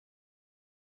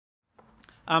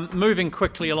Moving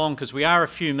quickly along, because we are a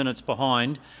few minutes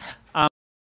behind,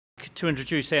 to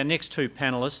introduce our next two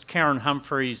panellists, Karen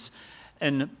Humphries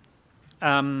and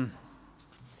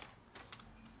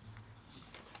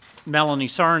Melanie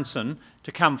Sorensen,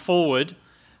 to come forward.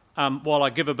 While I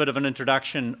give a bit of an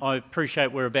introduction, I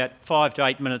appreciate we're about 5 to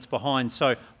 8 minutes behind,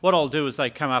 so what I'll do as they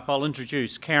come up, I'll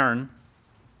introduce Karen.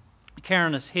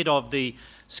 Karen is head of the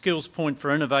Skills Point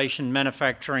for Innovation,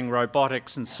 Manufacturing,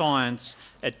 Robotics and Science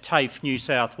at TAFE, New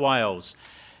South Wales.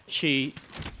 You'll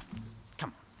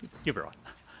be right.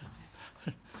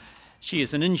 She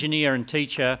is an engineer and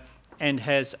teacher and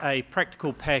has a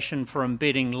practical passion for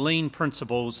embedding lean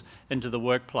principles into the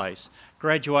workplace.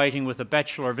 Graduating with a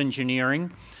Bachelor of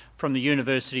Engineering from the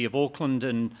University of Auckland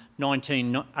in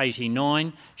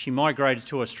 1989, she migrated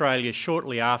to Australia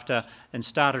shortly after and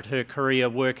started her career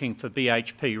working for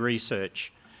BHP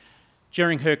Research.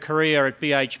 During her career at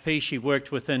BHP, she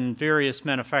worked within various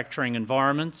manufacturing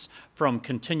environments, from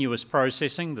continuous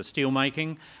processing, the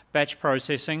steelmaking, batch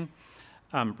processing,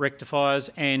 rectifiers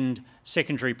and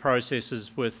secondary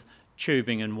processes with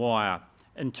tubing and wire.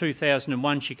 In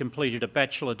 2001, she completed a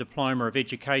Bachelor Diploma of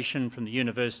Education from the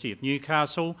University of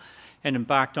Newcastle and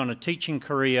embarked on a teaching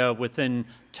career within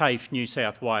TAFE, New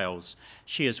South Wales.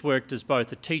 She has worked as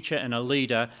both a teacher and a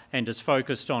leader and is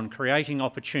focused on creating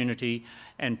opportunity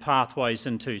and pathways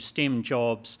into STEM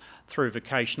jobs through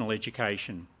vocational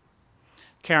education.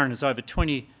 Karen has over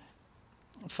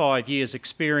 25 years'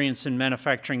 experience in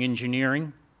manufacturing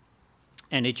engineering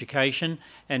and education,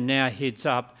 and now heads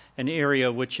up an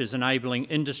area which is enabling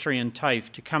industry and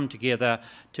TAFE to come together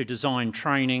to design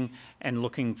training and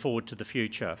looking forward to the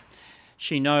future.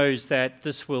 She knows that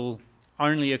this will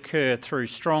only occur through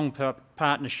strong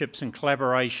partnerships and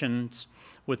collaborations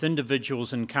with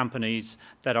individuals and companies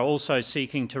that are also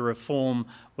seeking to reform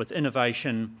with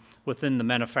innovation within the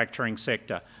manufacturing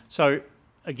sector. So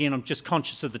again, I'm just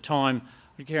conscious of the time.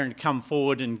 Karen to come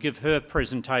forward and give her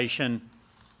presentation,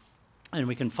 and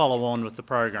we can follow on with the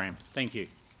program. Thank you.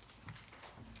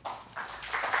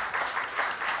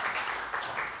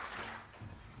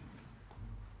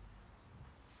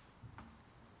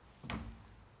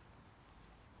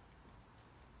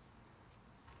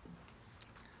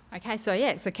 Okay,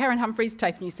 so Karen Humphries,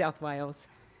 TAFE New South Wales.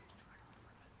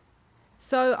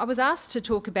 So I was asked to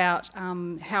talk about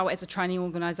how, as a training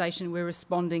organisation, we're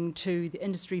responding to the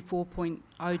Industry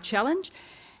 4.0 challenge.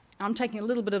 I'm taking a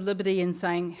little bit of liberty in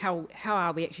saying how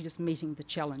are we actually just meeting the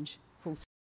challenge, full stop.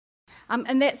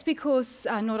 And that's because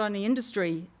not only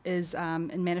industry is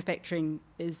in manufacturing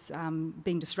is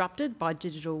being disrupted by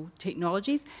digital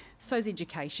technologies, so is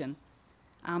education.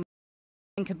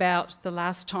 Think about the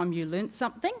last time you learnt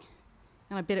something,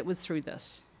 and I bet it was through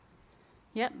this.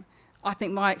 Yep. I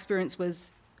think my experience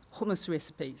was hummus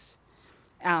recipes,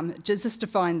 just to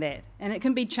find that. And it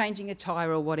can be changing a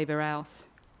tyre or whatever else.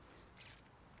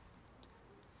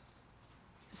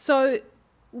 So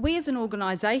we as an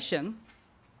organisation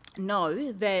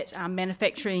know that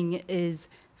manufacturing is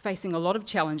facing a lot of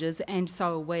challenges, and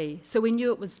so are we. So we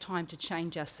knew it was time to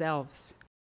change ourselves.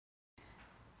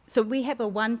 So we have a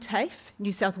One TAFE,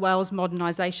 New South Wales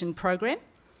modernisation program,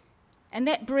 and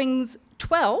that brings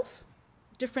 12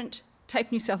 different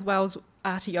TAFE New South Wales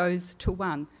RTOs to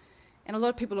one. And a lot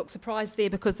of people look surprised there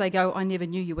because they go, I never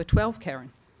knew you were 12,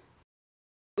 Karen.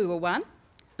 We were one,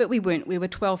 but we weren't. We were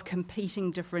 12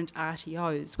 competing different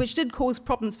RTOs, which did cause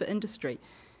problems for industry,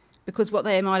 because what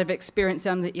they might have experienced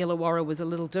down the Illawarra was a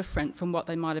little different from what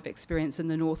they might have experienced in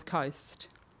the North Coast.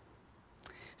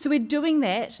 So we're doing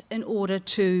that in order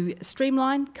to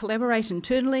streamline, collaborate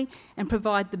internally, and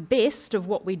provide the best of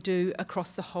what we do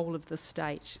across the whole of the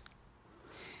state.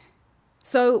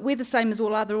 So we're the same as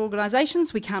all other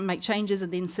organisations. We can't make changes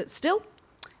and then sit still.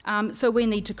 So we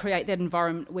need to create that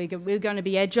environment. We're going to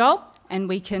be agile, and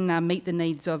we can meet the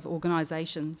needs of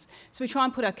organisations. So we try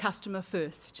and put our customer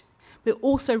first. We're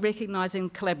also recognising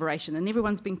collaboration, and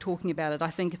everyone's been talking about it. I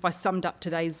think if I summed up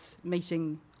today's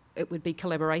meeting, it would be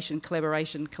collaboration,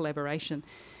 collaboration, collaboration.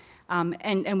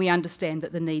 And we understand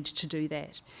that the need to do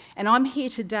that. And I'm here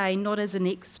today not as an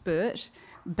expert,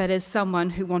 but as someone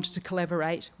who wanted to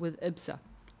collaborate with IBSA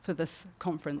for this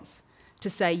conference, to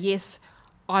say, yes,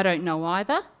 I don't know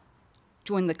either,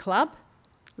 join the club,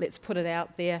 let's put it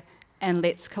out there, and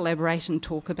let's collaborate and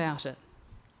talk about it.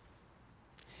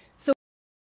 So what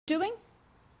are we doing?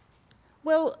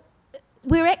 Well,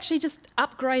 we're actually just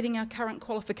upgrading our current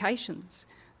qualifications.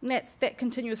 And that's that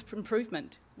continuous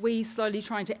improvement. We slowly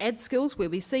trying to add skills where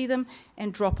we see them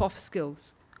and drop off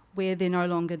skills where they're no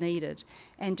longer needed.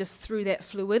 And just through that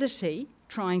fluidity,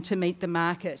 trying to meet the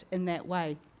market in that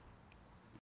way.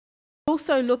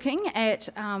 Also looking at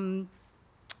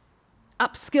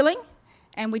upskilling,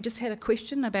 and we just had a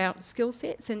question about skill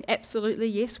sets, and absolutely,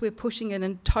 yes, we're pushing in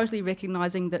and totally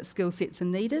recognising that skill sets are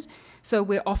needed, so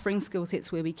we're offering skill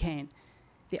sets where we can.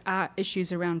 There are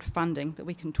issues around funding that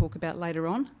we can talk about later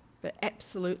on, but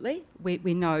absolutely, we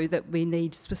know that we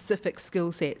need specific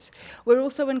skill sets. We're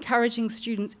also encouraging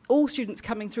students, all students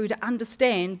coming through, to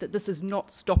understand that this is not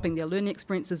stopping, their learning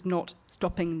experience is not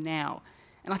stopping now.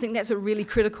 And I think that's a really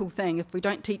critical thing. If we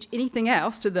don't teach anything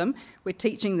else to them, we're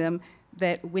teaching them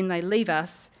that when they leave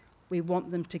us, we want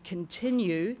them to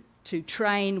continue to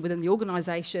train within the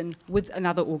organisation with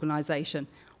another organisation,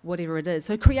 whatever it is.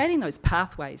 So creating those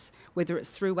pathways, whether it's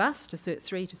through us to Cert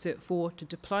 3, to Cert 4, to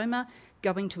diploma,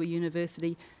 going to a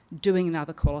university, doing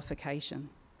another qualification.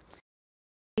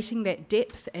 Creating that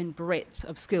depth and breadth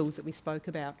of skills that we spoke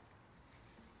about.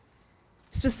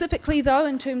 Specifically though,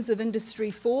 in terms of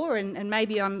Industry 4, and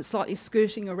maybe I'm slightly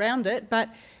skirting around it, but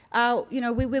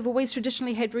we've always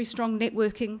traditionally had very strong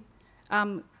networking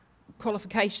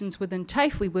qualifications within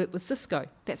TAFE. We work with Cisco.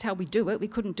 That's how we do it. We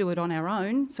couldn't do it on our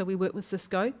own, so we work with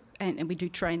Cisco and we do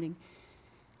training.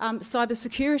 Cyber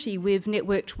security, we've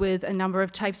networked with a number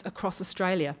of TAFEs across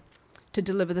Australia to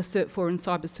deliver the Cert 4 in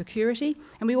cyber security,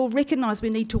 and we all recognise we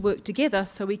need to work together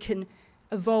so we can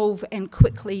evolve and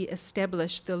quickly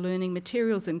establish the learning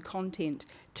materials and content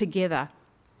together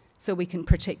so we can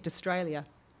protect Australia.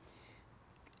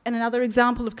 And another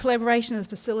example of collaboration is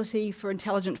Facility for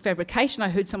Intelligent Fabrication. I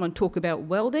heard someone talk about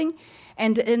welding,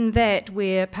 and in that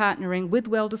we're partnering with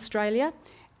Weld Australia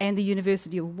and the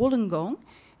University of Wollongong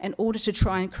in order to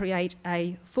try and create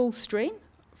a full stream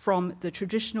from the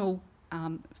traditional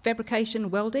fabrication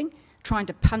welding, trying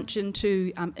to punch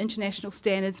into international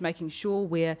standards, making sure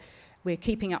we're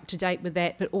keeping up to date with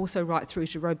that, but also right through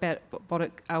to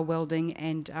robotic welding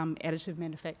and additive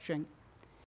manufacturing.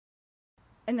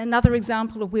 And another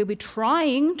example of where we're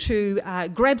trying to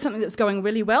grab something that's going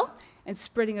really well and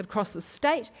spreading it across the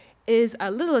state is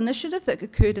a little initiative that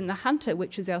occurred in the Hunter,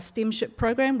 which is our STEMship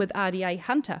program with RDA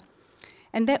Hunter.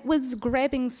 And that was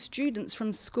grabbing students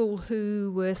from school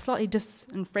who were slightly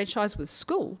disenfranchised with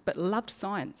school but loved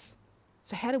science.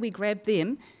 So how do we grab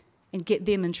them and get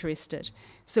them interested?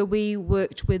 So we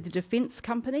worked with defence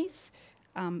companies,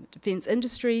 defence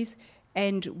industries,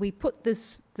 and we put the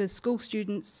school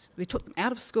students, we took them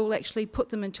out of school actually, put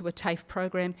them into a TAFE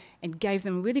program and gave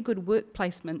them really good work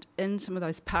placement in some of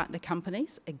those partner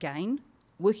companies, again,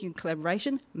 working in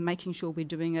collaboration, making sure we're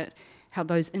doing it how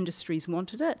those industries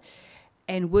wanted it,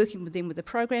 and working with them with the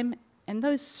program. And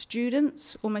those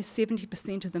students, almost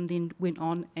 70% of them then went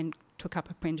on and took up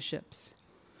apprenticeships.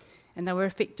 And they were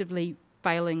effectively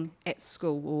failing at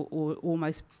school or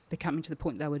almost becoming to the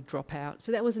point they would drop out.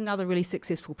 So that was another really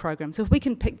successful program. So if we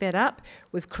can pick that up,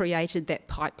 we've created that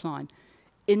pipeline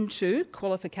into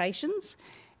qualifications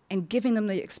and giving them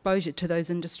the exposure to those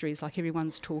industries like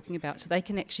everyone's talking about, so they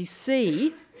can actually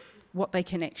see what they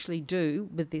can actually do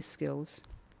with their skills.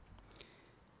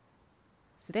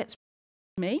 So that's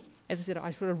me. As I said,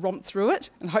 I sort of romped through it,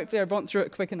 and hopefully I romped through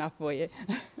it quick enough for you.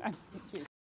 Thank you.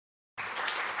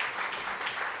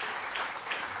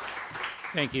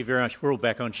 Thank you very much. We're all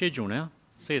back on schedule now.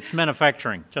 See, it's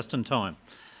manufacturing, just in time.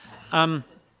 I'd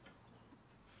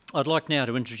like now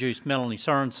to introduce Melanie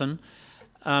Sorensen.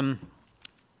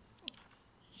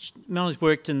 Melanie's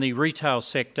worked in the retail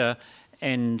sector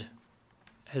and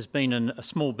has been in a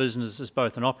small business as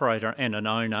both an operator and an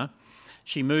owner.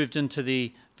 She moved into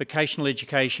the vocational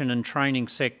education and training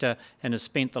sector and has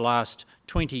spent the last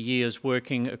 20 years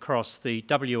working across the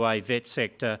WA vet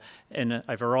sector in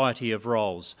a variety of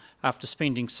roles. After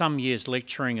spending some years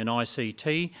lecturing in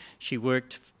ICT, she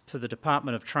worked for the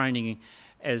Department of Training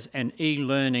as an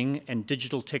e-learning and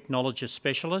digital technologist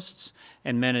specialist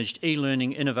and managed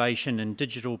e-learning innovation and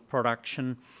digital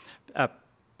production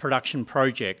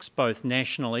projects both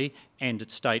nationally and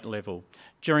at state level.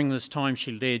 During this time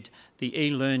she led the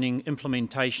e-learning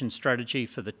implementation strategy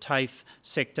for the TAFE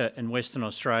sector in Western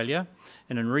Australia,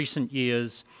 and in recent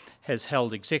years has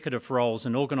held executive roles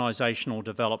in organisational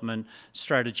development,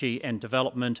 strategy and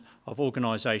development of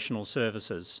organisational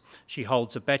services. She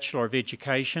holds a Bachelor of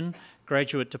Education,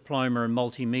 Graduate Diploma in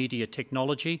Multimedia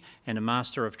Technology and a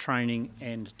Master of Training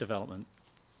and Development.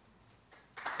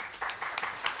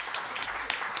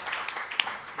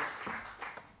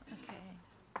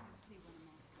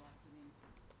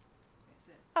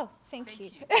 Thank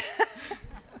you.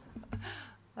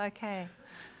 Okay.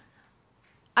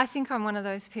 I think I'm one of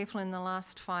those people in the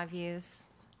last 5 years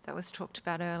that was talked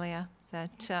about earlier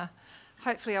that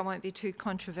hopefully I won't be too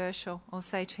controversial or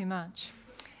say too much.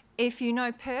 If you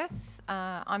know Perth,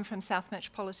 I'm from South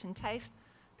Metropolitan TAFE.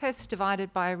 Perth's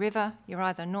divided by a river. You're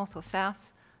either north or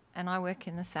south, and I work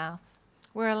in the south.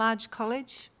 We're a large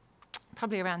college,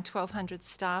 probably around 1,200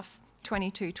 staff,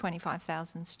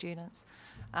 25,000 students,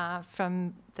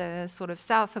 from the sort of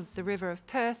south of the River of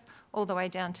Perth all the way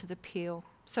down to the Peel.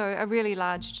 So a really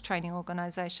large training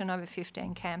organisation, over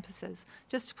 15 campuses,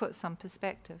 just to put some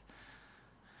perspective.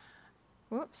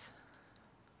 Whoops.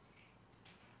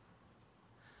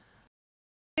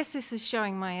 I guess this is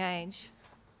showing my age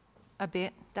a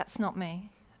bit. That's not me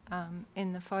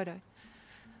in the photo.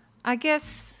 I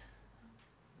guess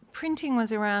printing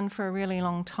was around for a really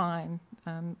long time.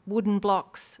 Wooden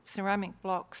blocks, ceramic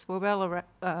blocks were well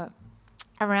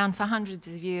around for hundreds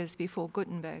of years before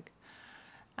Gutenberg.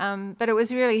 But it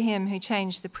was really him who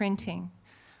changed the printing.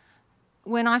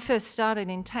 When I first started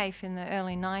in TAFE in the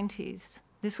early 90s,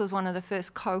 this was one of the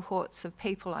first cohorts of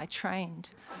people I trained,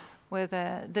 were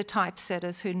the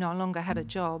typesetters who no longer had a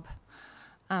job.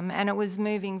 And it was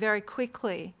moving very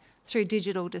quickly through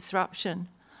digital disruption.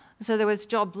 So there was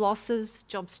job losses,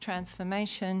 jobs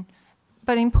transformation,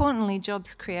 but importantly,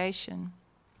 jobs creation.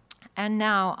 And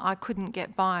now I couldn't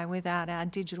get by without our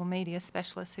digital media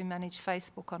specialists who manage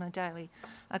Facebook on a daily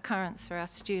occurrence for our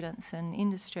students and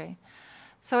industry.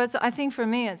 So I think for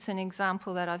me it's an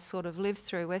example that I've sort of lived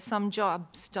through, where some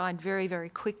jobs died very, very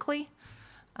quickly,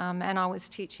 and I was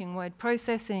teaching word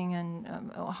processing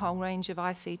and a whole range of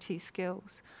ICT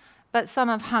skills. But some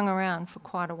have hung around for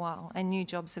quite a while and new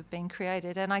jobs have been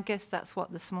created, and I guess that's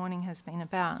what this morning has been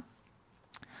about.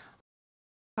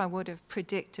 I would have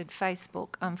predicted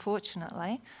Facebook,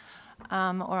 unfortunately,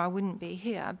 or I wouldn't be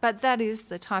here. But that is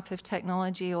the type of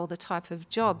technology or the type of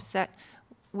jobs that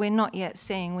we're not yet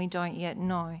seeing, we don't yet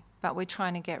know, but we're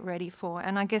trying to get ready for.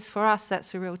 And I guess for us,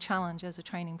 that's a real challenge as a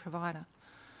training provider.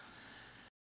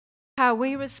 How are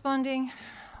we responding?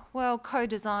 Well,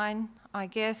 co-design, I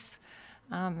guess,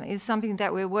 is something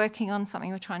that we're working on,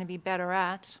 something we're trying to be better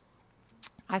at.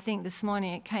 I think this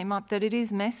morning it came up that it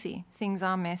is messy. Things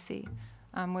are messy.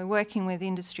 We're working with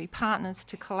industry partners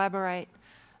to collaborate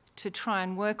to try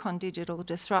and work on digital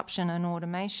disruption and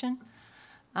automation,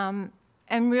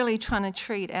 and really trying to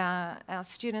treat our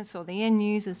students or the end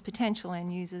users, potential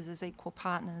end users, as equal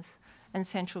partners and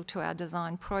central to our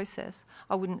design process.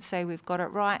 I wouldn't say we've got it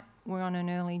right. We're on an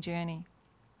early journey.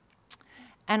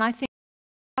 And I think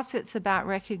for us it's about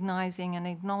recognising and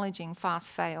acknowledging fast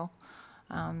fail,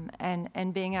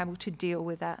 and being able to deal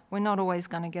with that. We're not always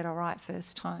going to get it right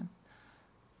first time.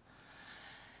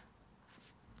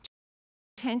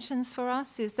 Tensions for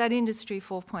us is that Industry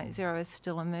 4.0 is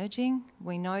still emerging.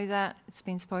 We know that. It's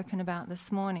been spoken about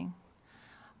this morning.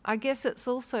 I guess it's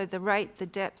also the rate, the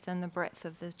depth and the breadth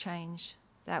of the change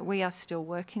that we are still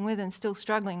working with and still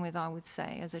struggling with, I would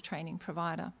say, as a training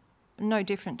provider. No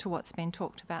different to what's been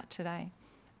talked about today.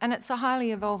 And it's a highly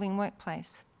evolving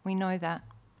workplace. We know that.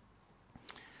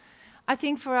 I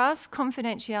think for us,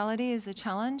 confidentiality is a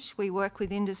challenge. We work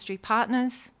with industry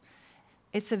partners.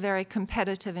 It's a very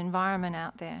competitive environment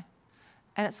out there.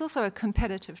 And it's also a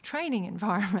competitive training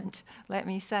environment, let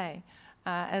me say,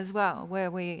 as well,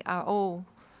 where we are all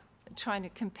trying to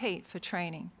compete for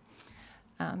training.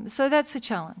 So that's a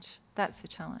challenge. That's a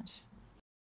challenge.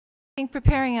 I think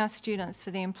preparing our students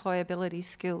for the employability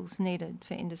skills needed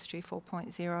for Industry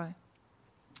 4.0.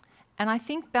 And I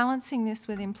think balancing this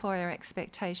with employer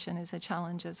expectation is a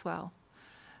challenge as well.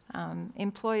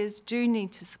 Employers do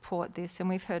need to support this, and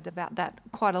we've heard about that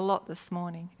quite a lot this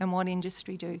morning, and what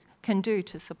industry can do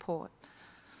to support.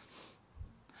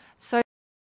 So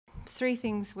 3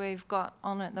 things we've got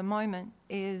on at the moment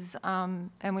is,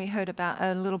 and we heard about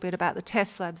a little bit about the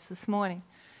test labs this morning,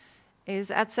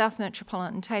 is at South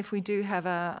Metropolitan TAFE we do have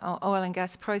an oil and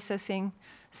gas processing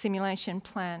simulation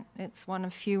plant. It's one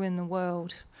of few in the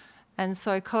world. And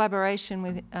so collaboration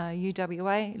with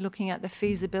UWA, looking at the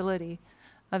feasibility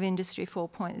of Industry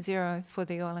 4.0 for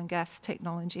the oil and gas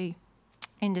technology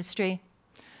industry.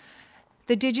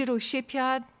 The digital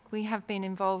shipyard, we have been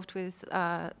involved with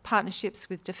partnerships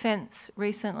with Defence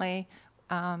recently,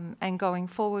 and going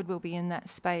forward we'll be in that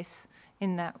space,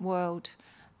 in that world.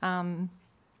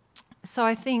 So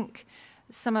I think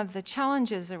some of the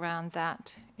challenges around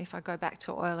that, if I go back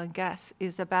to oil and gas,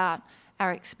 is about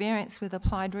our experience with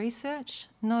applied research,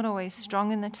 not always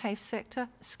strong in the TAFE sector,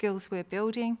 skills we're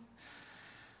building.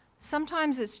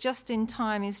 Sometimes it's just in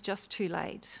time is just too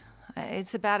late.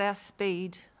 It's about our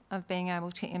speed of being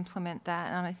able to implement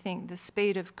that, and I think the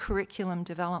speed of curriculum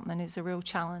development is a real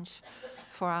challenge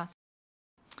for us.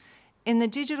 In the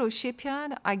digital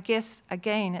shipyard, I guess,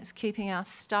 again, it's keeping our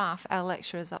staff, our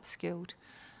lecturers, upskilled.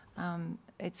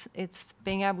 It's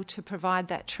being able to provide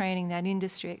that training, that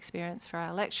industry experience for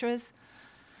our lecturers.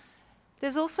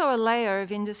 There's also a layer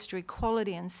of industry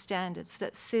quality and standards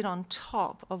that sit on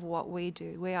top of what we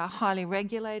do. We are a highly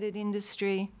regulated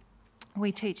industry.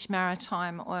 We teach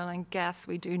maritime, oil and gas,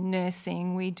 we do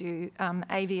nursing, we do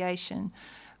aviation.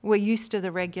 We're used to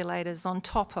the regulators on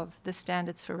top of the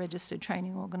standards for registered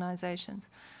training organisations.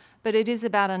 But it is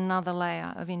about another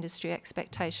layer of industry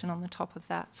expectation on the top of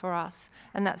that for us,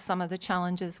 and that's some of the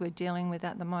challenges we're dealing with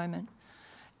at the moment.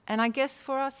 And I guess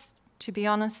for us, to be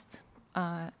honest,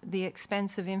 the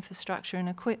expense of infrastructure and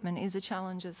equipment is a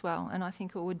challenge as well, and I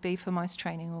think it would be for most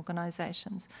training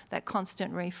organisations, that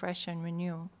constant refresh and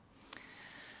renewal.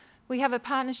 We have a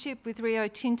partnership with Rio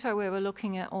Tinto where we're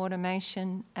looking at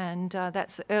automation, and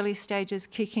that's early stages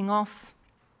kicking off.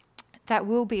 That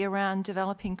will be around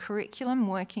developing curriculum,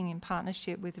 working in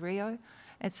partnership with Rio.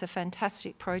 It's a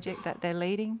fantastic project that they're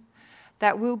leading.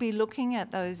 That will be looking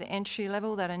at those entry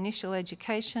level, that initial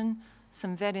education,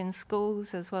 some vet in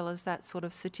schools, as well as that sort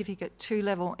of certificate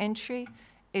 2-level entry.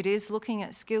 It is looking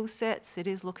at skill sets, it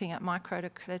is looking at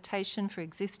micro-accreditation for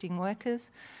existing workers,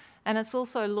 and it's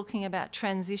also looking about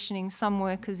transitioning some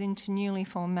workers into newly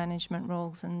formed management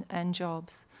roles and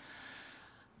jobs.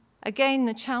 Again,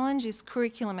 the challenge is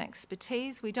curriculum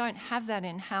expertise. We don't have that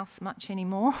in-house much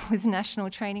anymore with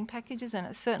national training packages, and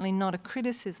it's certainly not a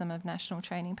criticism of national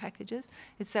training packages.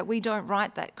 It's that we don't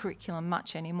write that curriculum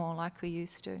much anymore like we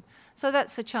used to. So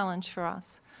that's a challenge for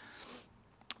us.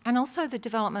 And also the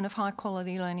development of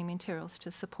high-quality learning materials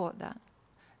to support that.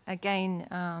 Again,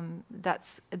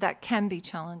 that can be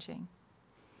challenging.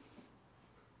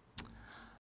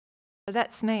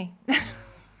 That's me.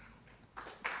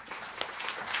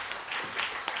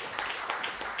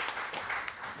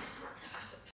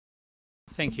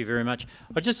 Thank you very much.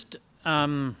 I just,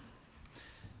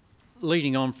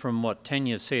 leading on from what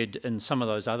Tanya said in some of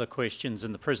those other questions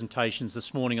in the presentations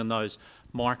this morning on those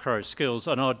micro skills,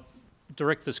 and I'd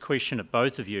direct this question at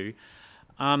both of you.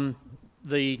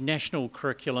 The national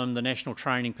curriculum, the national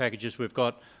training packages we've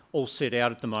got all set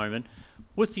out at the moment,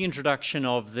 with the introduction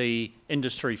of the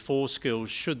Industry 4 skills,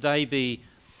 should they be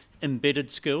embedded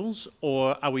skills,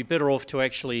 or are we better off to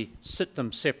actually sit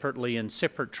them separately in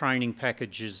separate training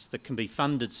packages that can be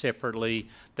funded separately,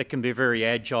 that can be very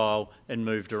agile and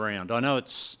moved around? I know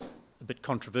it's a bit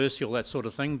controversial, that sort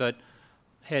of thing, but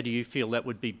how do you feel that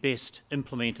would be best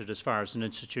implemented as far as an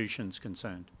institution's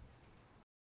concerned?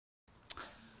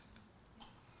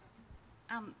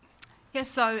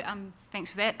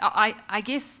 Thanks for that. I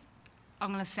guess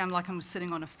I'm going to sound like I'm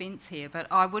sitting on a fence here, but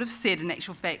I would have said in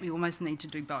actual fact we almost need to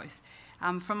do both.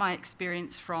 From my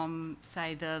experience from,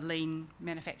 say, the lean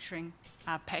manufacturing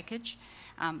package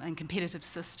and competitive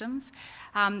systems,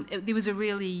 there was a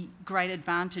really great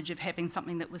advantage of having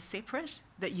something that was separate,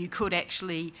 that you could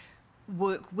actually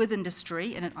work with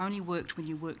industry, and it only worked when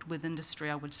you worked with industry,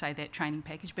 I would say, that training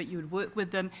package, but you would work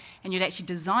with them and you'd actually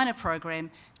design a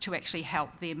program to actually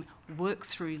help them work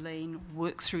through lean,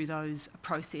 work through those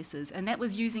processes. And that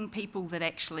was using people that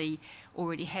actually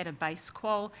already had a base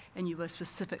qual, and you were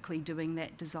specifically doing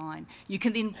that design. You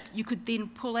could then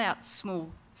pull out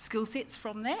small skill sets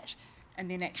from that and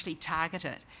then actually target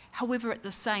it. However, at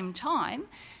the same time,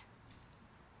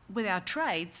 with our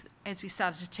trades, as we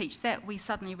started to teach that, we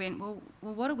suddenly went, well,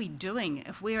 what are we doing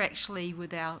if we're actually,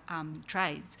 with our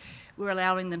trades, we're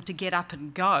allowing them to get up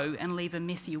and go and leave a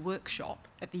messy workshop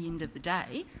at the end of the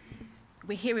day?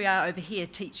 Here we are over here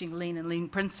teaching lean and lean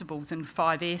principles and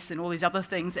 5S and all these other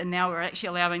things, and now we're actually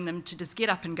allowing them to just get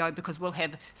up and go because we'll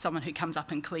have someone who comes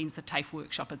up and cleans the TAFE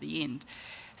workshop at the end.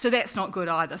 So that's not good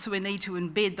either. So we need to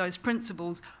embed those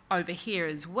principles over here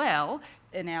as well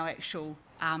in our actual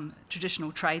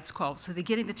traditional trades qual. So they're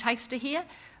getting the taster here,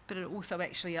 but it also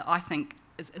actually, I think,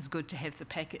 is good to have the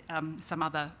packet, some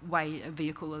other way, a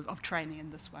vehicle of training in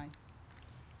this way.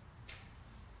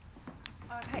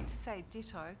 I'd hate to say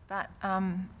ditto, but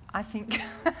I think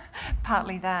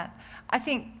partly that. I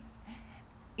think,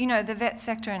 you know, the vet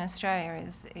sector in Australia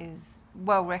is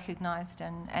well recognised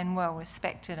and well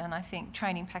respected, and I think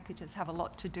training packages have a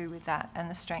lot to do with that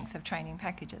and the strength of training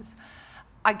packages.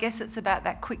 I guess it's about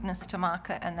that quickness to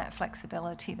market and that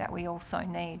flexibility that we also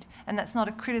need. And that's not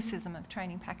a criticism of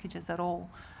training packages at all,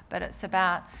 but it's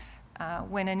about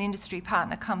when an industry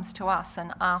partner comes to us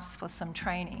and asks for some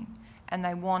training and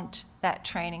they want that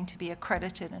training to be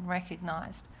accredited and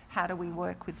recognised, how do we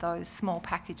work with those small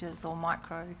packages or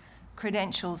micro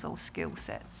credentials or skill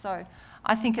sets? So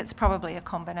I think it's probably a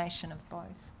combination of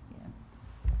both.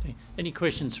 Yeah. Any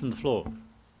questions from the floor?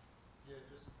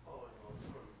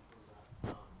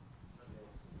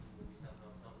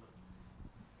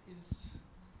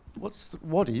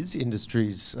 what is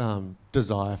industry's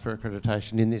desire for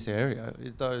accreditation in this area?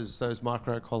 Those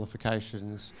micro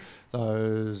qualifications,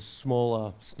 those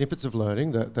smaller snippets of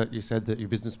learning that you said that your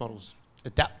business model's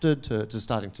adapted to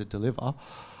starting to deliver,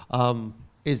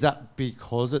 is that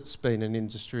because it's been an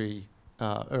industry,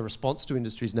 a response to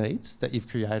industry's needs, that you've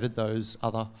created those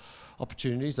other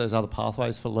opportunities, those other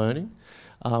pathways for learning?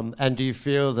 And do you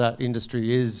feel that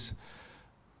industry is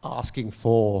asking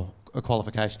for a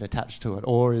qualification attached to it,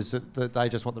 or is it that they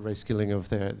just want the reskilling of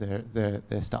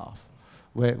their staff?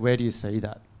 Where do you see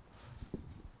that?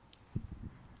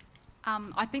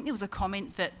 I think there was a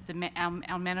comment that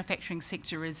our manufacturing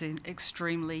sector is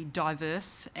extremely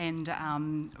diverse and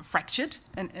fractured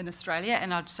in Australia,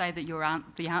 and I'd say that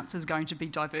the answer is going to be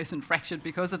diverse and fractured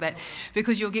because of that,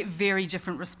 because you'll get very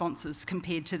different responses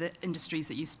compared to the industries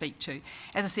that you speak to.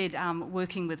 As I said,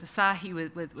 working with Asahi,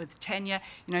 with Tanya,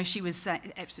 you know, she was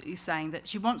absolutely saying that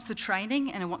she wants the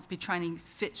training and it wants to be training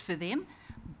fit for them,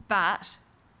 but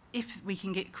if we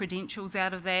can get credentials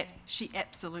out of that, she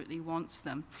absolutely wants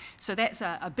them. So that's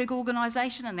a big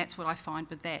organisation, and that's what I find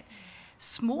with that.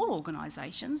 Small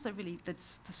organisations, the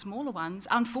smaller ones,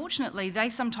 unfortunately, they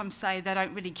sometimes say they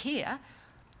don't really care,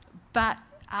 but,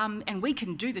 and we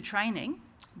can do the training,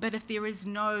 but if there is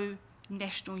no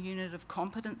national unit of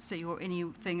competency or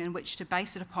anything in which to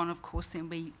base it upon, of course, then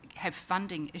we have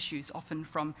funding issues often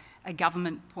from a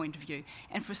government point of view.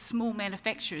 And for small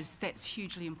manufacturers, that's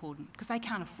hugely important because they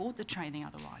can't afford the training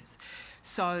otherwise.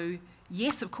 So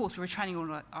yes, of course, we're a training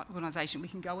organisation. We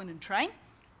can go in and train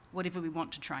whatever we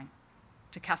want to train,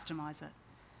 to customise it.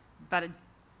 But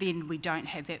then we don't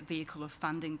have that vehicle of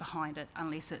funding behind it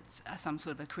unless it's some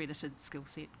sort of accredited skill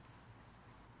set.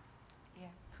 Yeah,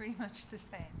 pretty much the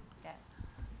same.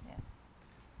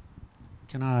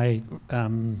 Can I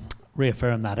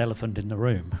reaffirm that elephant in the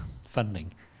room,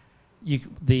 funding?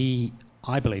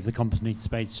 I believe the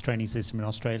competency-based training system in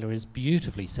Australia is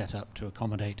beautifully set up to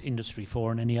accommodate Industry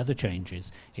 4 and any other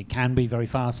changes. It can be very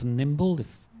fast and nimble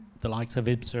if the likes of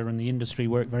IBSA and the industry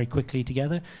work very quickly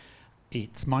together.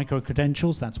 It's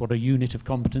micro-credentials, that's what a unit of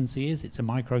competency is. It's a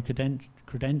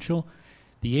micro-credential.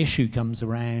 The issue comes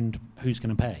around who's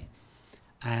going to pay.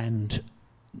 And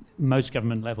most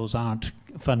government levels aren't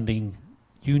funding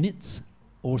units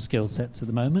or skill sets at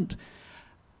the moment.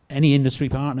 Any industry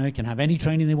partner can have any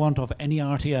training they want off any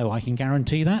RTO. I can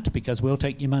guarantee that because we'll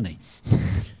take your money.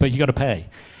 But you've got to pay.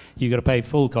 You've got to pay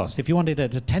full cost. If you want it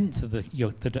at a tenth of the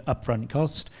upfront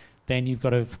cost, then you've got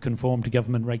to conform to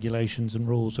government regulations and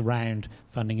rules around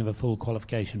funding of a full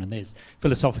qualification. And there's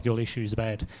philosophical issues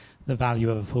about the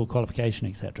value of a full qualification,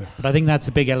 etc. But I think that's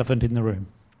a big elephant in the room,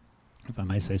 if I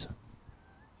may say so.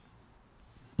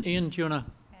 Ian, do you want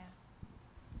to? Yeah.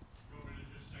 You want me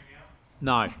to just sing out?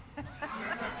 No. I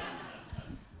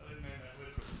didn't mean that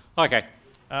literally.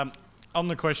 Okay. On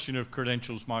the question of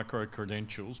credentials,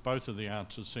 micro-credentials, both of the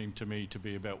answers seem to me to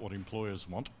be about what employers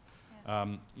want.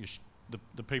 Yeah.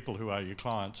 The people who are your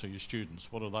clients are your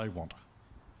students. What do they want?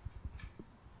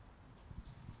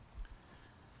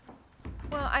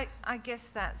 Well, I guess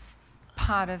that's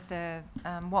part of the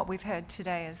what we've heard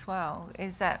today as well,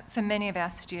 is that for many of our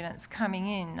students coming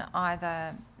in,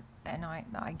 either, and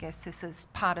I guess this is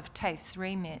part of TAFE's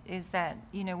remit, is that,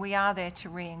 you know, we are there to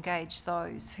re-engage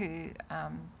those who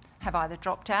have either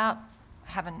dropped out,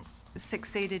 haven't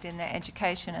succeeded in their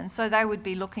education, and so they would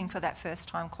be looking for that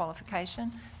first-time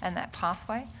qualification and that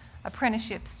pathway.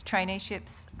 Apprenticeships,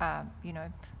 traineeships, you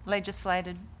know,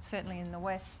 legislated, certainly in the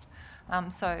West,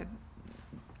 so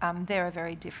they're a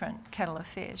very different kettle of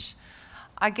fish.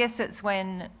 I guess it's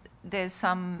when there's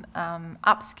some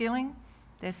upskilling,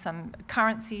 there's some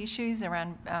currency issues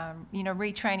around, you know,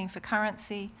 retraining for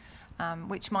currency,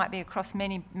 which might be across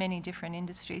many, many different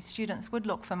industries. Students would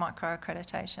look for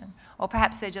micro-accreditation, or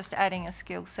perhaps they're just adding a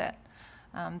skill set.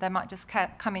 They might just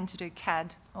come in to do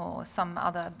CAD or some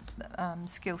other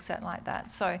skill set like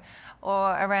that. So,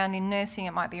 or around in nursing,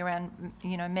 it might be around,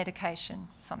 you know, medication,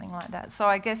 something like that. So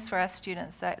I guess for our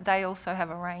students, they also have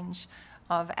a range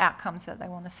of outcomes that they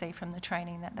want to see from the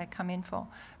training that they come in for.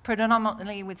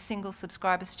 Predominantly with single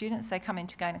subscriber students, they come in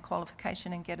to gain a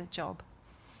qualification and get a job.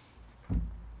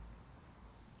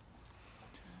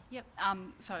 Yep.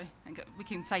 So we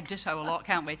can say ditto a lot,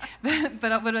 can't we?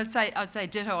 but I'd say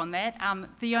ditto on that.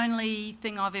 The only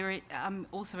thing I've ever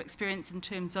also experienced in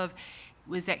terms of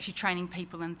was actually training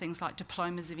people in things like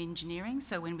diplomas of engineering.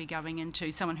 So when we're going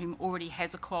into someone who already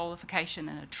has a qualification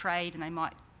in a trade and they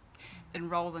might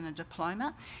enrol in a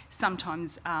diploma,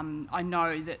 sometimes I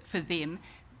know that for them,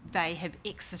 they have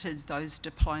exited those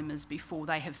diplomas before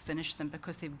they have finished them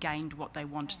because they've gained what they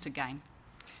wanted to gain.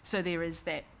 So there is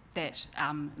that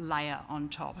layer on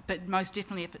top. But most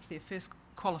definitely, if it's their first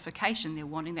qualification, they're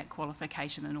wanting that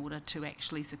qualification in order to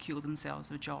actually secure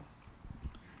themselves a job.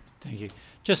 Thank you.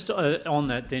 Just on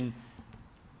that then,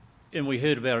 and we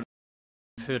heard about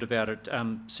it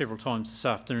several times this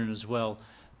afternoon as well,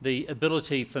 the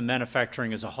ability for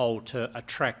manufacturing as a whole to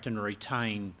attract and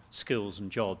retain skills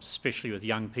and jobs, especially with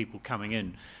young people coming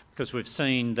in, because we've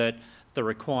seen that the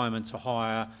requirements are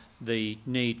higher, the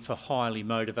need for highly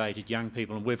motivated young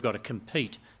people, and we've got to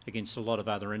compete against a lot of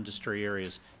other industry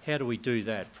areas. How do we do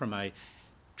that from a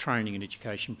training and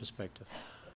education perspective?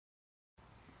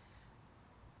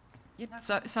 Yep.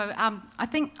 So I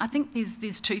think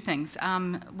there's two things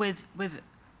with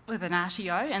an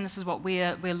RTO, and this is what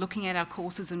we're looking at our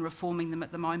courses and reforming them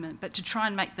at the moment, but to try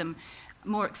and make them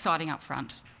more exciting up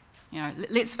front. You know,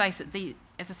 let's face it,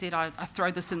 as I said, I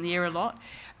throw this in the air a lot,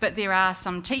 but there are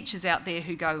some teachers out there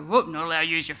who go, whoop, not allowed to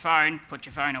use your phone, put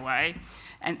your phone away,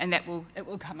 and it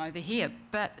will come over here.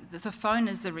 But the phone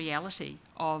is the reality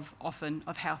of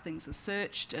how things are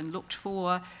searched and looked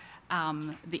for,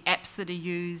 the apps that are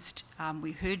used.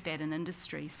 We heard that in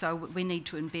industry, so we need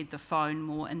to embed the phone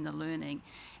more in the learning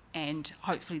and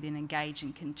hopefully then engage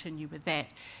and continue with that.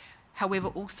 However,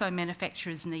 also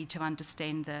manufacturers need to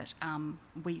understand that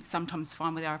we sometimes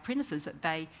find with our apprentices that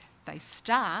they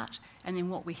start, and then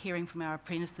what we're hearing from our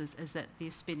apprentices is that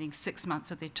they're spending 6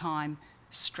 months of their time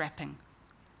strapping,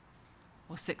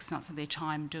 or 6 months of their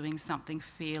time doing something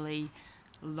fairly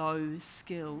low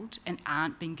skilled and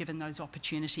aren't being given those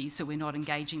opportunities, so we're not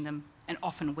engaging them, and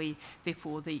often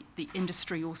therefore the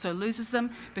industry also loses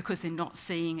them because they're not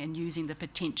seeing and using the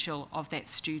potential of that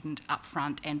student up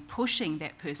front and pushing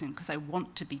that person because they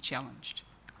want to be challenged.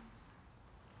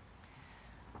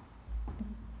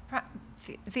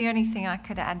 The only thing I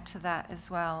could add to that as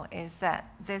well is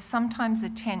that there's sometimes a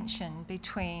tension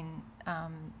between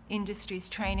industry's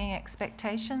training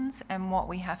expectations and what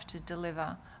we have to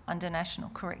deliver under national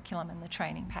curriculum in the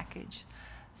training package.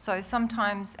 So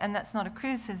sometimes, and that's not a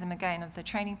criticism again of the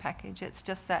training package, it's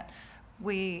just that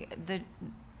we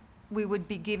would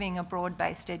be giving a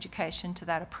broad-based education to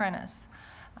that apprentice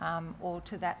or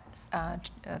to that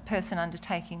person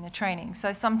undertaking the training.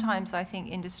 So sometimes I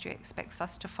think industry expects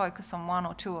us to focus on 1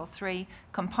 or 2 or 3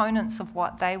 components of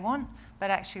what they want, but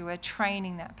actually we're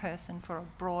training that person for a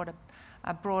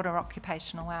broader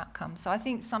occupational outcome. So I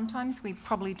think sometimes we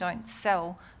probably don't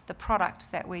sell the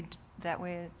product that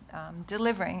we're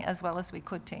delivering as well as we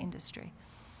could to industry.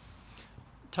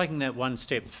 Taking that one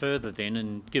step further then,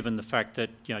 and given the fact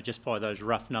that, you know, just by those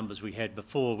rough numbers we had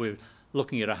before, we're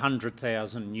looking at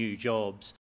 100,000 new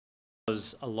jobs,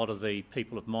 as a lot of the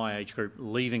people of my age group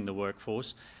leaving the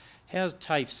workforce, how's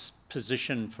TAFE's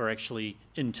position for actually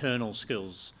internal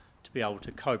skills to be able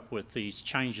to cope with these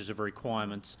changes of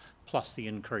requirements plus the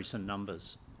increase in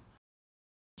numbers?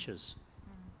 Teachers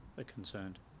are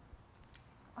concerned.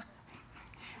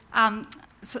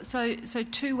 So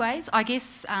 2 ways. I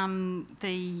guess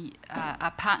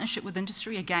a partnership with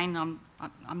industry. Again,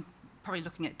 I'm probably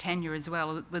looking at Tanya as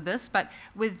well with this, but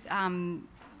with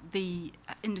the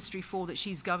Industry 4 that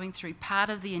she's going through, part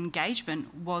of the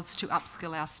engagement was to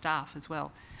upskill our staff as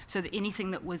well. So that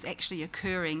anything that was actually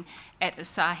occurring at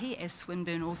Asahi, as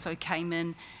Swinburne also came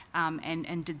in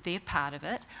and did their part of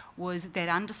it, was that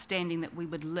understanding that we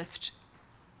would lift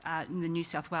the New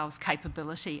South Wales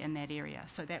capability in that area.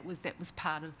 So that was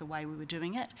part of the way we were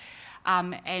doing it.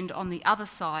 And on the other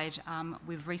side,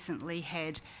 we've recently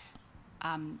had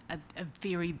a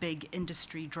very big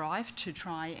industry drive to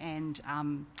try and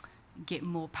get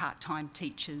more part-time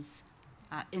teachers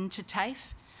into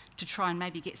TAFE, to try and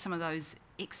maybe get some of those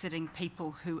exiting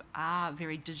people who are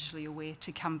very digitally aware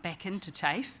to come back into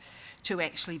TAFE to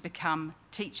actually become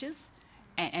teachers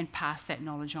and pass that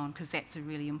knowledge on, because that's a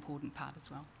really important part as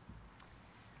well.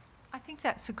 I think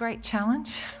that's a great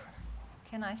challenge,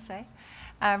 can I say?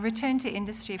 Return to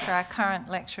industry for our current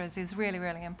lecturers is really,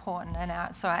 really important,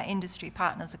 and so our industry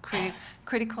partners are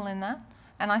critical in that,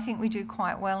 and I think we do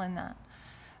quite well in that.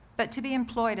 But to be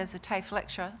employed as a TAFE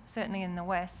lecturer, certainly in the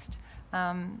West,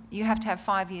 you have to have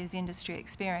 5 years industry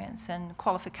experience and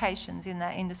qualifications in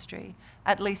that industry,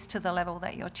 at least to the level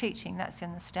that you're teaching. That's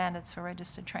in the standards for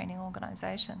registered training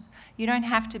organisations. You don't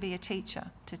have to be a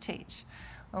teacher to teach.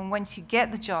 And once you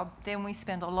get the job, then we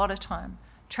spend a lot of time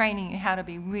training you how to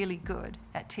be really good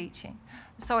at teaching.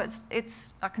 So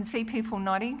it's I can see people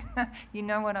nodding. You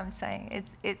know what I'm saying.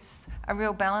 It's a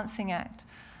real balancing act.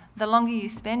 The longer you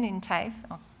spend in TAFE,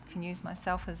 I can use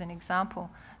myself as an example,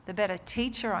 the better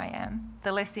teacher I am,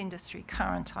 the less industry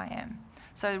current I am.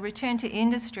 So return to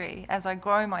industry as I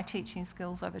grow my teaching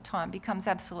skills over time becomes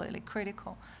absolutely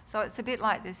critical. So it's a bit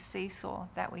like this seesaw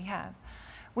that we have.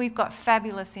 we've got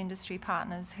fabulous industry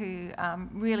partners who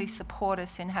really support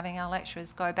us in having our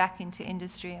lecturers go back into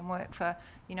industry and work for,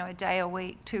 you know, a day a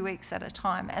week, 2 weeks at a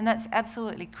time, and that's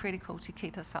absolutely critical to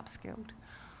keep us upskilled.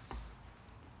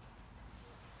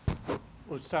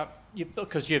 We'll start,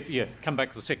 because you've come back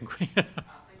to the second question. Thank you.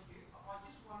 I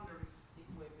just wonder if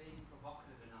we're being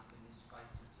provocative enough in this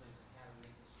space in terms of how to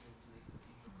meet the skills needs of the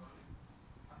future economy.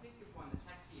 I think if when the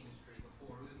taxi industry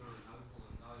before Uber and Opel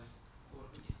and those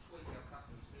thought if we just tweak our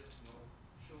customer service model,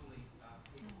 surely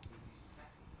people will be using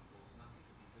taxis. Of course, nothing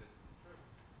could be further from the truth.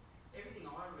 Everything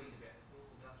I read about the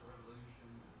fourth industrial revolution,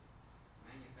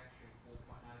 manufacturing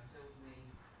 4.0 tells me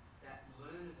that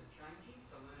learners are changing,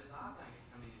 so learners are going to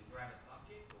come in and grab a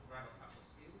subject or grab a couple of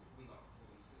skills. We like to call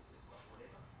them skill sets, but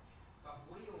whatever. But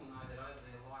we all know that over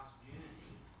their life's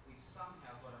journey, we've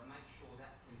somehow got to make sure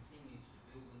that continues to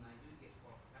build and they do get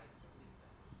qualifications. I think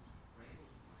that was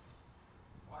Randall's point.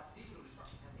 Digital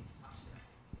disruption hasn't even touched our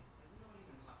sector yet. Has not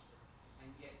even touched it. And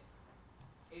yet,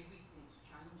 everything's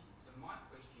changing. So my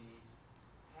question is,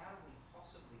 how do we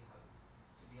possibly hope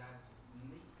to be able to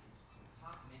meet this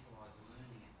compartmentalised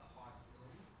learning at the highest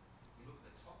level? You look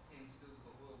at the top 10 skills of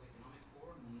the World Economic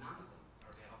Forum, none of them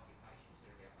are about occupations,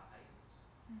 they're about behaviours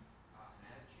and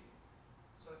attitude.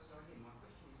 So again, my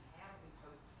question is, how do we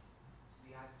hope to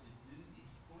be able to do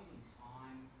this point in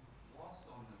time whilst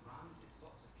on the run? There's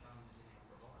lots of challenges in our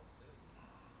providers, certainly,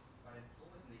 but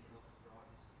employers need to help us drive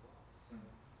this as well.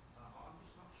 So I'm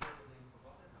just not sure we're being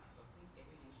provided enough. So I think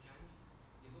everything's changing.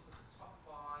 You look at the top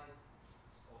 5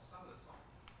 or some of the top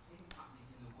 10 companies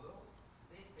in the world,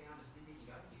 their founders didn't even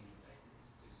go to uni. They said, this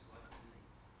is too slow for me.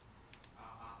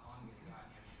 I'm going to go.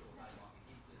 Now, sure, they might be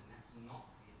gifted, and that's not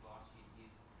the advice you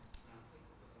give young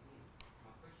people. But again,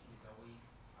 my question is,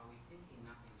 are we thinking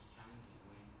nothing's changing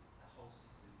when the whole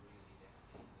system is really about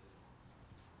being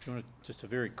burdened? Do you want just a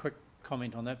very quick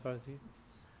comment on that, both of you?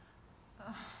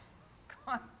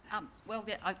 Well,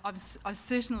 yeah, I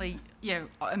certainly,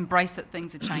 I embrace that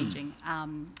things are changing,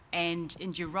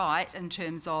 and you're right in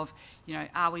terms of,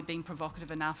 are we being provocative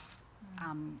enough?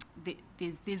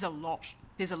 There's a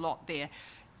lot there.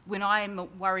 When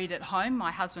I'm worried at home,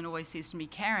 my husband always says to me,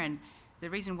 Karen, the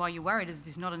reason why you're worried is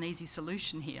there's not an easy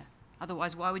solution here.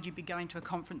 Otherwise, why would you be going to a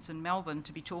conference in Melbourne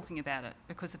to be talking about it?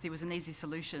 Because if there was an easy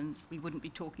solution, we wouldn't be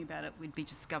talking about it. We'd be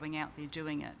just going out there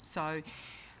doing it. So,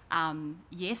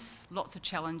 yes, lots of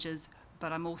challenges,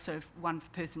 but I'm also one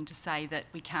person to say that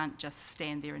we can't just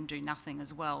stand there and do nothing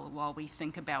as well while we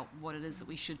think about what it is that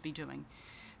we should be doing.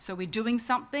 So we're doing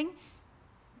something.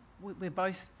 We're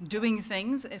both doing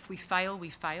things. If we fail, we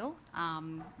fail.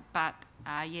 But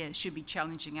it should be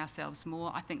challenging ourselves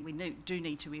more. I think we do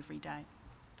need to every day.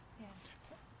 Yeah.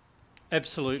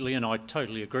 Absolutely, and I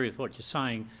totally agree with what you're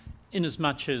saying, in as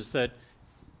much as that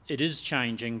it is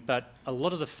changing, but a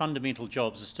lot of the fundamental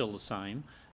jobs are still the same.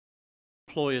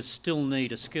 Employers still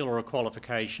need a skill or a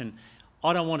qualification.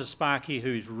 I don't want a Sparky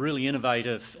who's really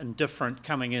innovative and different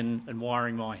coming in and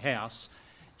wiring my house.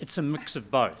 It's a mix of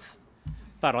both.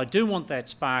 But I do want that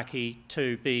Sparky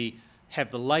to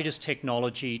have the latest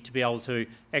technology, to be able to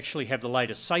actually have the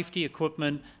latest safety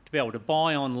equipment, to be able to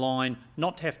buy online,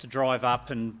 not to have to drive up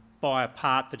and buy a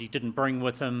part that he didn't bring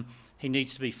with him. He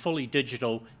needs to be fully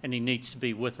digital and he needs to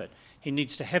be with it. He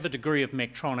needs to have a degree of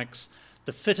mechatronics.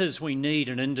 The fitters we need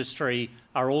in industry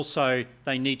are also,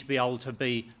 they need to be able to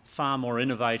be far more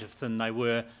innovative than they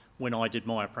were when I did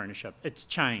my apprenticeship. It's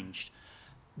changed.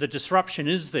 The disruption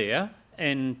is there,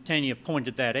 and Tanya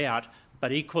pointed that out,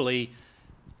 but equally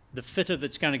the fitter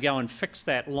that's going to go and fix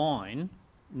that line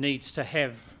needs to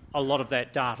have a lot of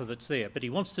that data that's there. But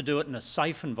he wants to do it in a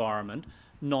safe environment,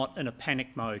 not in a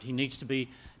panic mode. He needs to be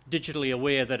digitally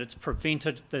aware that it's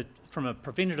prevented, that from a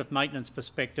preventative maintenance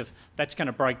perspective, that's going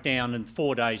to break down in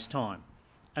 4 days' time,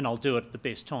 and I'll do it at the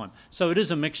best time. So it is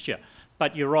a mixture,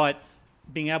 but you're right,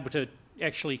 being able to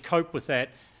actually cope with that.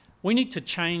 We need to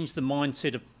change the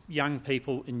mindset of young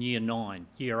people in year 9,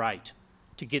 year 8,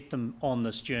 to get them on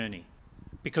this journey,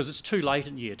 because it's too late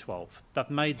in year 12. They've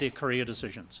made their career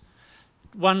decisions.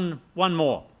 One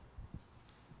more.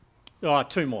 Oh,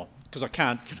 2 more, because I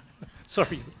can't.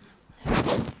 Sorry.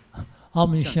 Hi,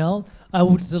 Michelle. I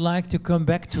would like to come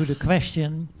back to the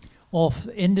question of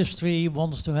industry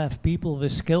wants to have people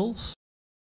with skills,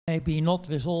 maybe not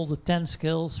with all the 10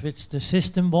 skills which the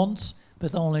system wants,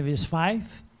 but only with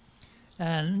 5.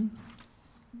 And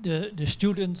the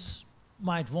students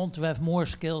might want to have more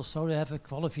skills, so they have a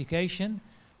qualification,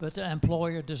 but the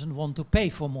employer doesn't want to pay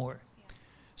for more.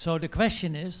 So the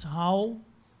question is, how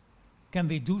can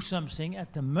we do something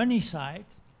at the money side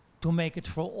to make it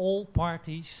for all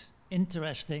parties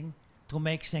interesting to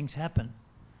make things happen?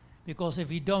 Because if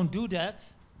we don't do that,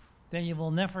 then you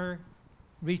will never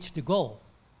reach the goal.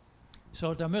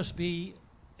 So there must be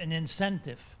an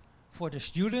incentive for the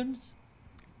students,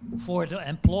 for the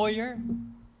employer,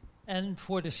 and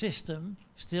for the system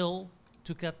still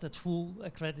to get that full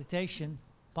accreditation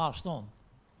passed on.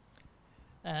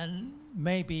 And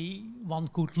maybe one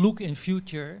could look in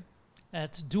future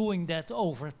at doing that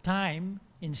over time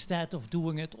instead of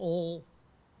doing it all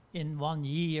in 1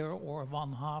 year or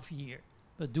 1.5 year,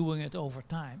 but doing it over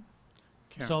time.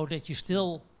 Karen. So that you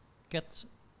still get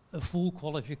a full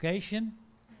qualification,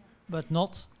 but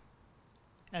not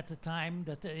at the time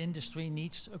that the industry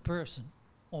needs a person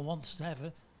or wants to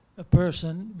have a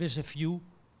person with a few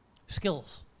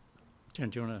skills. Karen,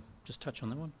 do you want to just touch on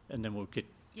that one? And then we'll get...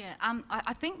 Yeah,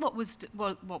 I think what was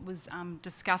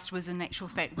discussed was in actual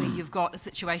fact where you've got a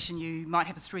situation, you might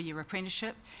have a 3-year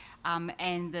apprenticeship,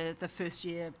 and the first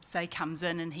year, say, comes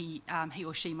in and he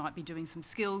or she might be doing some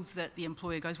skills that the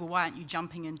employer goes, well, why aren't you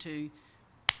jumping into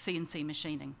CNC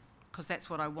machining? Because that's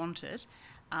what I wanted.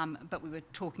 But we were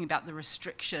talking about the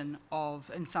restriction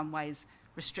of, in some ways,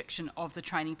 restriction of the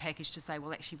training package to say,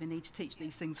 well, actually, we need to teach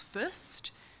these things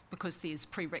first because there's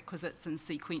prerequisites and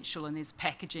sequential and there's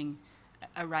packaging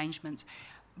arrangements.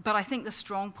 But I think the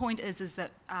strong point is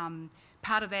that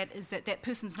part of that is that that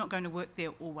person's not going to work there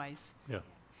always. Yeah.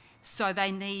 So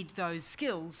they need those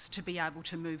skills to be able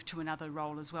to move to another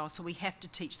role as well. So we have to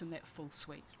teach them that full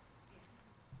suite.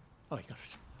 Oh, you got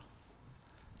it.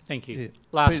 Thank you. Yeah.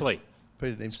 Lastly,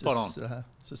 Peter Dempsey, spot on.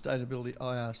 Sustainability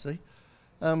IRC.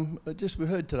 We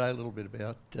heard today a little bit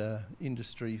about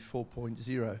Industry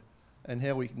 4.0 and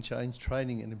how we can change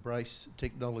training and embrace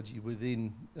technology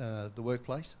within the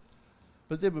workplace.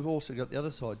 But then we've also got the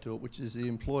other side to it, which is the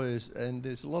employers, and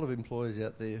there's a lot of employers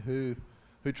out there who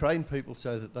train people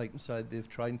so that they can say they've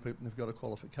trained people and they've got a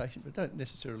qualification, but don't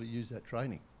necessarily use that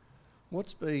training.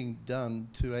 What's being done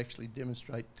to actually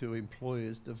demonstrate to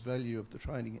employers the value of the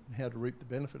training and how to reap the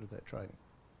benefit of that training?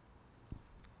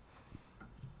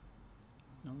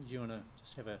 No, do you want to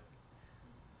just have a...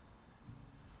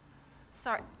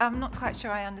 Sorry, I'm not quite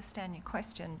sure I understand your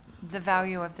question, the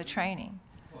value of the training.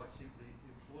 Quite simply,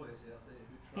 employers out there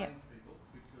who train people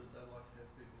because they like to have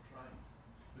people trained,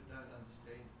 but don't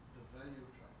understand the value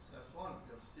of training. So it's fine if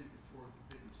we've got a certificate for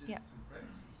competitive systems and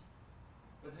practices,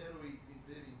 but how do we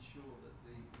then ensure that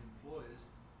the employers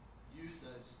use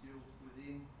those skills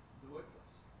within the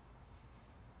workplace?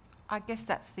 I guess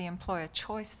that's the employer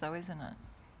choice though, isn't it?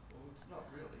 Well, it's not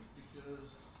really, because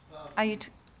part of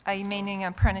Are you meaning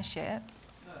apprenticeship?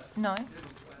 No.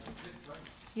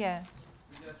 Yeah.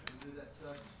 We go through and do that. So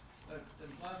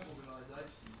employment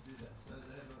organisations do that. So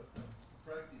they have a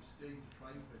proactive scheme to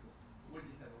train people. When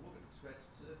you have a look at it, scratch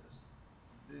the surface,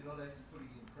 they're not actually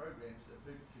putting in programs so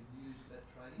people can use that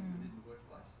training within the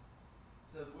workplace.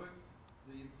 So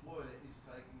the employer is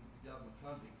taking the government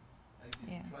funding and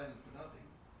giving training for nothing,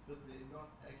 but they're not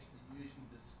actually using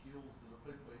the skills that the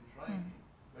people are being trained in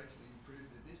to actually improve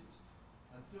their business.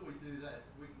 Until we do that,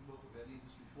 we can talk about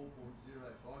Industry 4.0,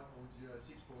 5.0,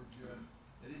 6.0.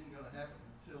 It isn't going to happen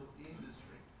until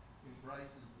industry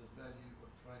embraces the value of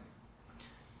training.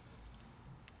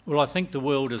 Well, I think the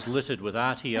world is littered with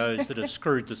RTOs that have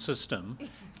screwed the system,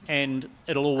 and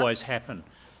it'll always happen.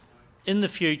 In the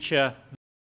future,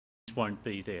 won't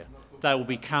be there.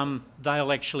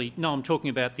 They'll actually, no, I'm talking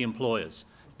about the employers.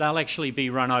 They'll actually be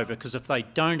run over because if they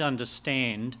don't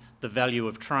understand the value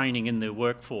of training in their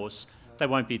workforce, they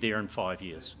won't be there in 5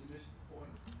 years. You missed the point.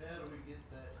 How do we get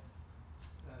that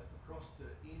across to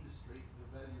industry,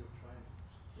 the value of training?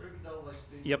 For every dollar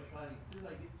they spend on training, do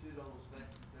they get $2 back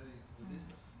in value to the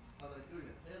business? Are they doing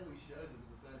it? How do we show them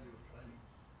the value of training?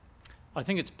 I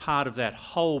think it's part of that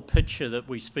whole picture that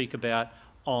we speak about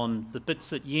on the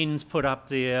bits that Jens put up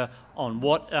there, on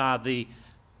what are the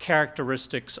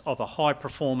characteristics of a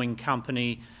high-performing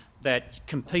company that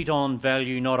compete on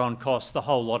value, not on cost, the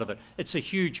whole lot of it. It's a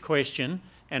huge question,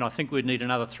 and I think we'd need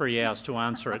another 3 hours to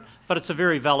answer it, but it's a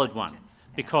very valid one,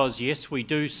 because yes, we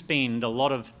do spend a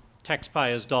lot of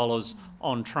taxpayers' dollars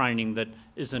on training that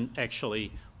isn't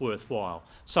actually worthwhile.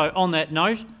 So on that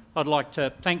note, I'd like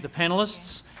to thank the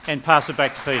panellists and pass it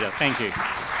back to Peter. Thank you.